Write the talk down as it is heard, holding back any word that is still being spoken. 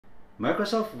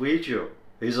Microsoft Visio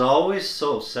is always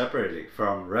sold separately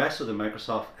from rest of the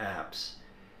Microsoft apps.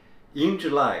 In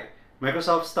July,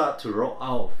 Microsoft started to roll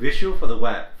out Visio for the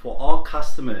web for all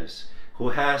customers who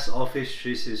has Office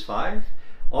 365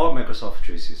 or Microsoft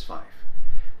 365.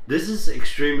 This is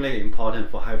extremely important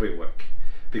for hybrid work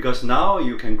because now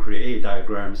you can create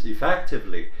diagrams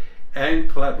effectively and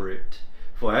collaborate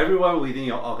for everyone within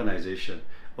your organization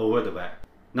over the web.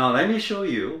 Now let me show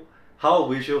you how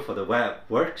Visio for the web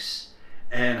works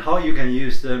and how you can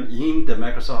use them in the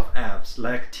Microsoft apps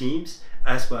like Teams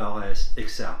as well as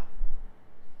Excel.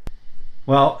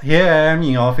 Well, here I am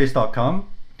in office.com.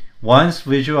 Once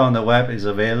Visio on the web is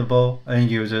available,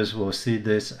 end users will see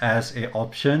this as an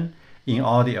option in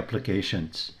all the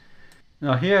applications.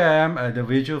 Now here I am at the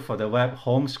Visio for the web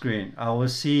home screen. I will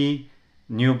see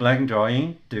new blank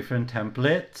drawing, different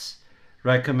templates,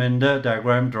 recommended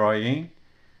diagram drawing,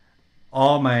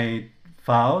 all my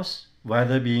files,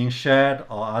 whether being shared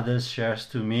or others shares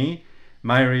to me,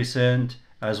 my recent,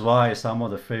 as well as some of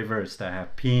the favorites that I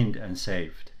have pinned and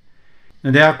saved.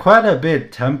 And there are quite a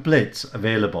bit templates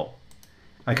available.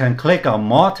 I can click on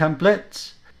more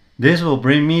templates. This will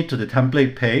bring me to the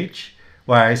template page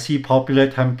where I see popular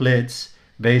templates,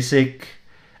 basic,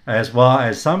 as well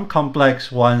as some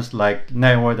complex ones like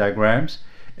network diagrams,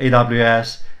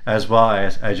 AWS, as well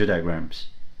as Azure diagrams.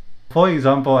 For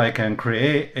example, I can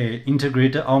create an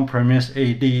integrated on-premise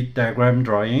AD diagram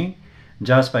drawing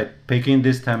just by picking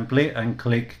this template and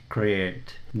click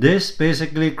create. This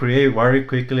basically creates very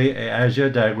quickly an Azure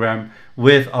diagram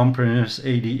with on-premise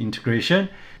AD integration.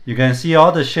 You can see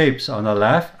all the shapes on the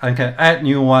left and can add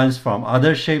new ones from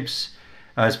other shapes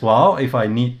as well if I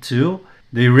need to.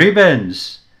 The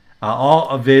ribbons are all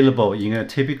available in a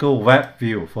typical web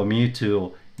view for me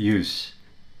to use.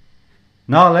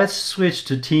 Now let's switch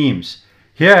to Teams.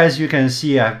 Here, as you can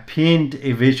see, I've pinned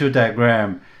a visual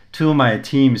diagram to my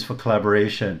Teams for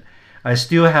collaboration. I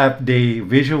still have the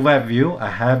visual web view, I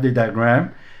have the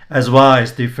diagram, as well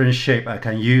as different shape I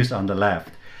can use on the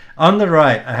left. On the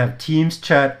right, I have Teams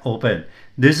chat open.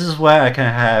 This is where I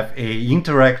can have an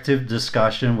interactive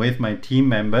discussion with my team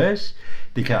members.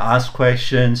 They can ask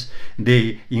questions.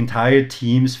 The entire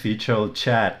Teams virtual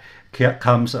chat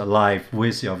comes alive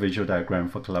with your visual diagram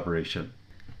for collaboration.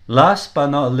 Last but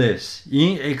not least,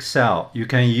 in Excel, you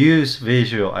can use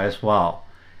Visio as well.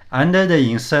 Under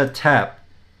the Insert tab,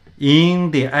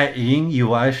 in the add-in, you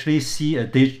will actually see a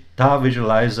data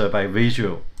visualizer by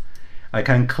Visio. I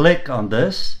can click on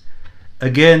this.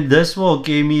 Again, this will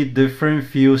give me different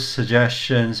view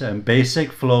suggestions and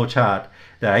basic flowchart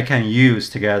that I can use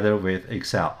together with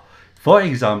Excel. For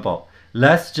example,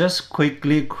 let's just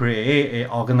quickly create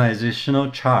an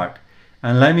organizational chart,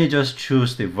 and let me just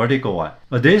choose the vertical one.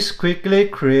 But this quickly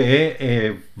create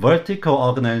a vertical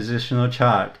organizational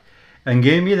chart and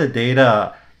give me the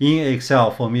data in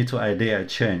Excel for me to edit and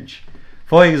change.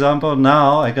 For example,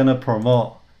 now I'm gonna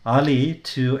promote Ali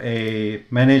to a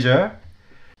manager,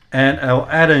 and I'll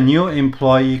add a new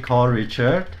employee called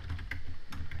Richard.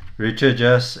 Richard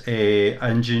just an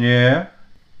engineer,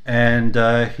 and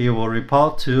he will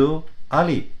report to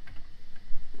Ali.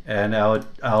 And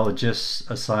I'll just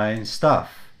assign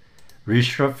stuff.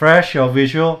 Refresh your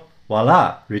Visio,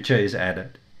 voila, Richard is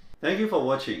added. Thank you for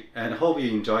watching and hope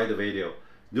you enjoyed the video.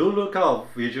 Do look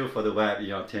out Visio for the web in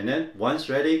your tenant. Once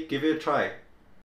ready, give it a try.